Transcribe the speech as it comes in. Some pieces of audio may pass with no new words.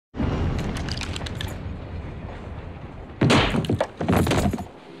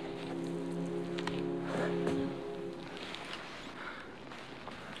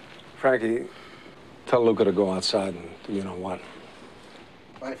Frankie, tell Luca to go outside and do you know what.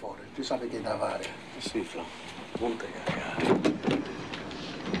 Vai fuori, tu sai che da fare. Sì, Flo. Non te cagare.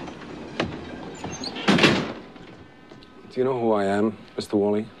 Do you know who I am, Mr.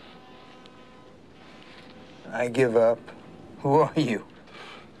 Wally? I give up. Who are you?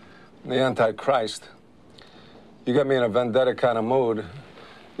 The Antichrist. You get me in a vendetta kind of mood.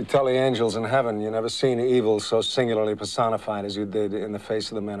 You tell the angels in heaven you never seen evil so singularly personified as you did in the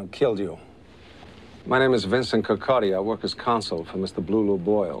face of the man who killed you. My name is Vincent Kirkcaldy. I work as consul for Mr. Blue Lou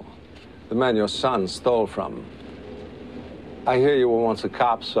Boyle, the man your son stole from. I hear you were once a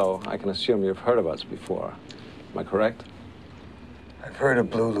cop, so I can assume you've heard of us before. Am I correct? I've heard of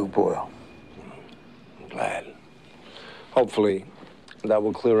Blue Lou Boyle. I'm glad. Hopefully, that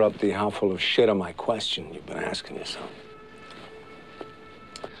will clear up the how full of shit of my question you've been asking yourself.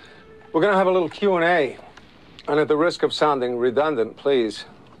 We're going to have a little Q&A. And at the risk of sounding redundant, please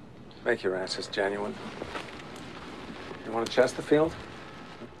make your answers genuine. You want a Chesterfield?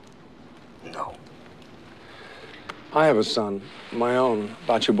 No. I have a son, my own,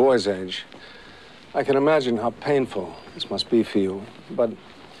 about your boy's age. I can imagine how painful this must be for you. But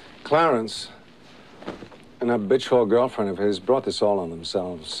Clarence and that bitch-whore girlfriend of his brought this all on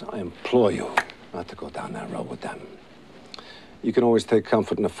themselves. I implore you not to go down that road with them. You can always take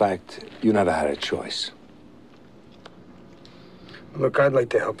comfort in the fact you never had a choice. Look, I'd like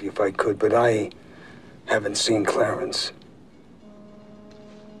to help you if I could, but I haven't seen Clarence.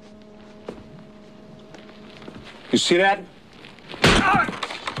 You see that?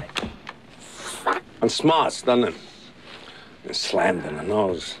 And smarts, doesn't it? You're slammed in the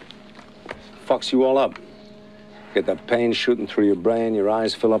nose. Fucks you all up. Get that pain shooting through your brain, your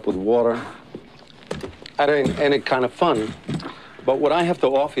eyes fill up with water. That ain't any kind of fun. But what I have to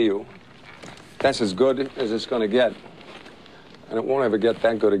offer you, that's as good as it's gonna get. And it won't ever get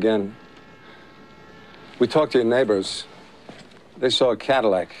that good again. We talked to your neighbors. They saw a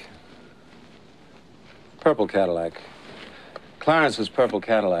Cadillac. Purple Cadillac. Clarence's purple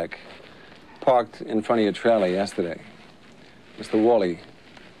Cadillac parked in front of your trailer yesterday. Mr. Wally,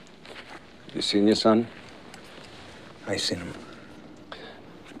 you seen your son? I seen him.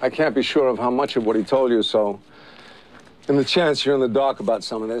 I can't be sure of how much of what he told you, so in the chance you're in the dark about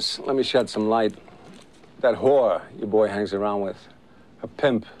some of this, let me shed some light. That whore your boy hangs around with, a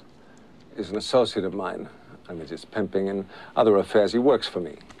pimp, is an associate of mine. I mean, just pimping and other affairs. He works for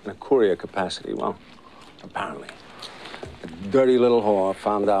me in a courier capacity. Well, apparently. A dirty little whore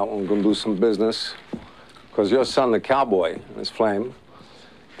found out when we were going to do some business because your son, the cowboy, his flame,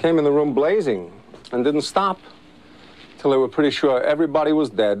 came in the room blazing and didn't stop till they were pretty sure everybody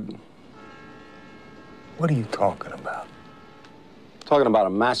was dead. What are you talking about? Talking about a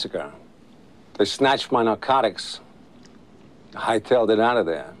massacre. They snatched my narcotics, hightailed it out of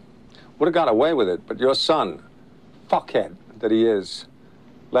there. Would have got away with it, but your son, fuckhead that he is,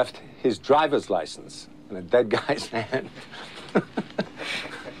 left his driver's license in a dead guy's hand.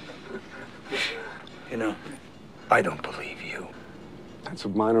 You know, I don't believe you. That's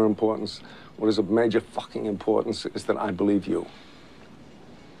of minor importance. What is of major fucking importance is that I believe you.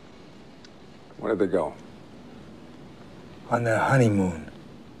 Where did they go? On their honeymoon.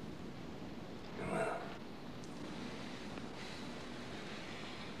 I'm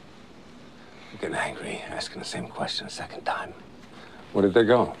getting angry, asking the same question a second time. Where did they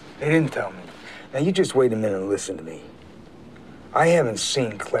go? They didn't tell me. Now, you just wait a minute and listen to me. I haven't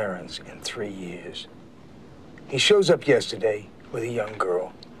seen Clarence in 3 years. He shows up yesterday with a young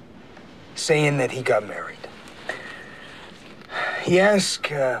girl, saying that he got married. He asked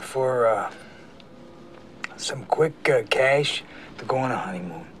for some quick cash to go on a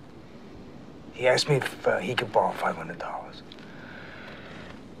honeymoon. He asked me if he could borrow $500.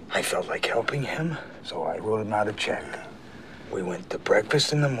 I felt like helping him, so I wrote him out a check. We went to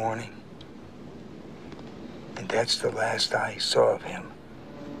breakfast in the morning, and that's the last I saw of him.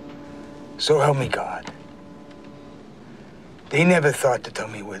 So help me God. They never thought to tell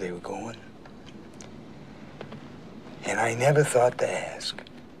me where they were going. And I never thought to ask.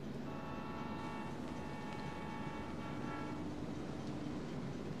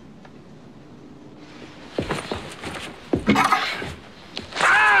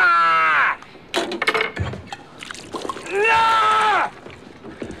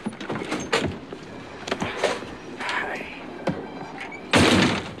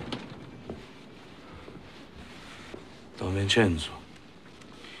 Don Vincenzo,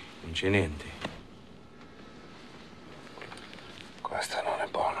 non c'è niente. Questo non è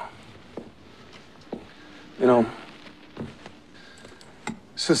buono. You know,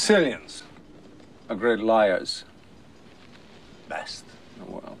 Sicilians are great liars. Best in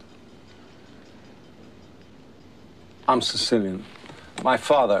the world. I'm Sicilian. My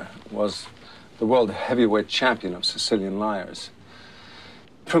father was the world heavyweight champion of Sicilian liars.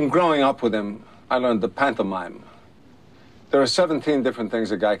 From growing up with him, I learned the pantomime. There are 17 different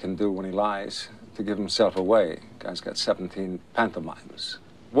things a guy can do when he lies to give himself away. Guy's got 17 pantomimes.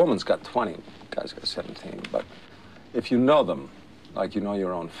 Woman's got 20, guy's got 17. But if you know them, like you know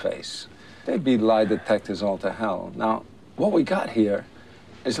your own face, they'd be lie detectors all to hell. Now, what we got here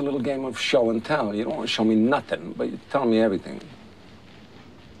is a little game of show and tell. You don't want to show me nothing, but you tell me everything.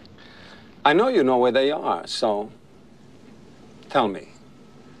 I know you know where they are, so tell me.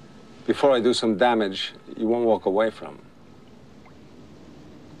 Before I do some damage, you won't walk away from.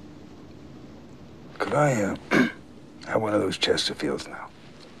 Could I have one of those Chesterfields now?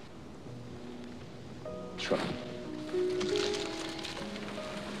 Sure.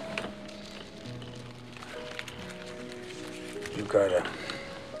 You got a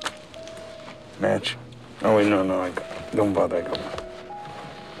match? Oh, wait, no, don't bother, I got one.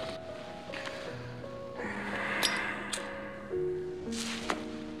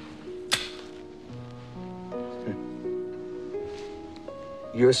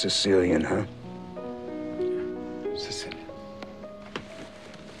 You're Sicilian, huh? Sicilian.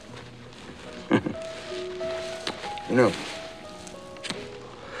 You know,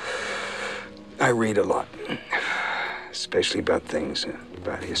 I read a lot, especially about things,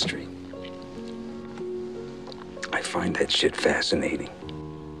 about history. I find that shit fascinating.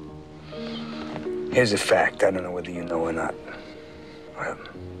 Here's a fact, I don't know whether you know or not.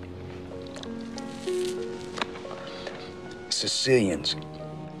 Sicilians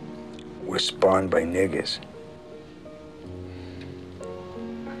were spawned by niggers.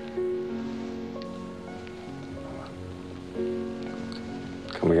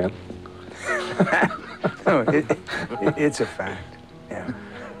 Come again? No, it's a fact. Yeah.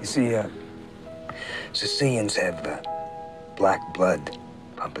 You see, Sicilians have black blood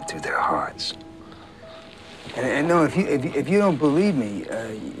pumping through their hearts. And no, if you don't believe me,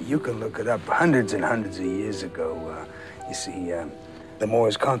 you can look it up. Hundreds and hundreds of years ago, you see, the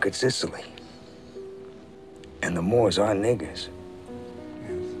Moors conquered Sicily, and the Moors are niggers.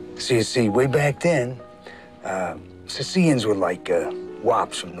 So you see, way back then, Sicilians were like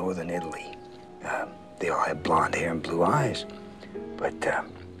wops from northern Italy. They all had blonde hair and blue eyes. But,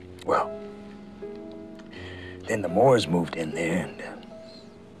 well, then the Moors moved in there and,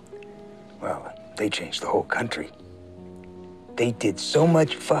 well, they changed the whole country. They did so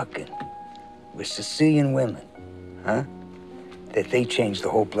much fucking with Sicilian women, huh, that they changed the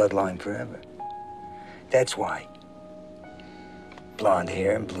whole bloodline forever. That's why blonde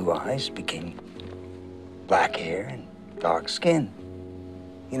hair and blue eyes became black hair and dark skin.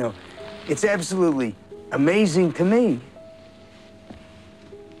 You know, it's absolutely amazing to me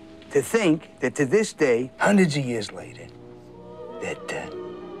to think that to this day, hundreds of years later,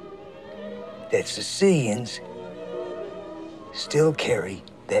 that Sicilians still carry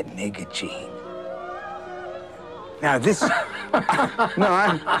that nigger gene. Now this,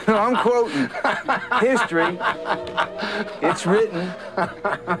 I'm quoting history. It's written.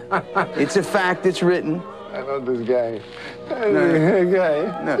 It's a fact. It's written. I know this guy.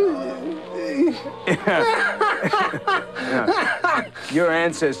 No. Your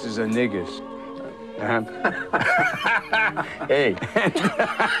ancestors are niggers. Hey.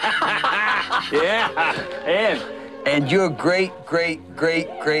 Yeah. And your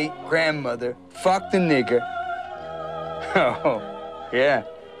great-great-great-great-grandmother fucked a nigger. Oh, yeah.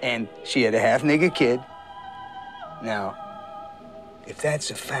 And she had a half-nigger kid. Now, if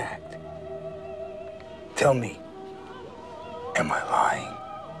that's a fact, tell me, am I lying?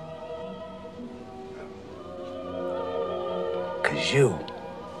 'Cause you're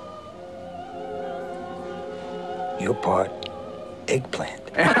part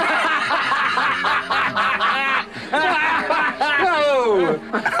eggplant. No!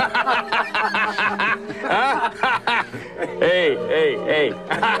 Hey.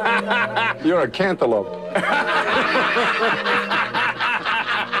 You're a cantaloupe.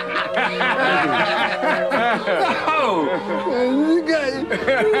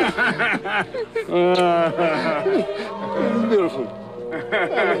 It's beautiful.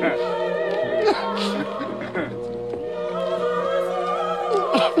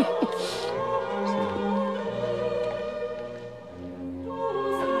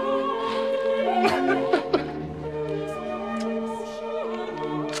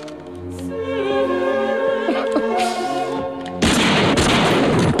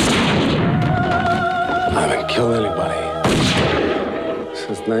 I haven't killed anybody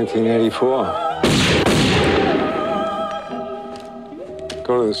since 1984.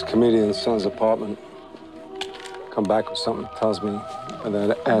 Go to this comedian's son's apartment. come back with something that tells me where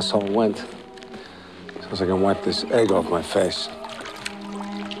that asshole went. So as I can wipe this egg off my face.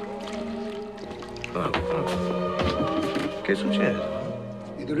 Che succede?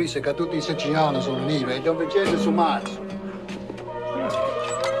 I turisti che tutti in Sicilian sono neri e dove c'è su marzo.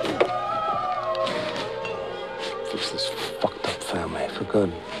 Fix this fucked up family for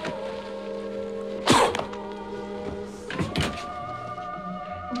good.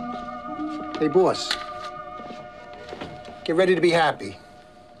 Hey, boss. Get ready to be happy.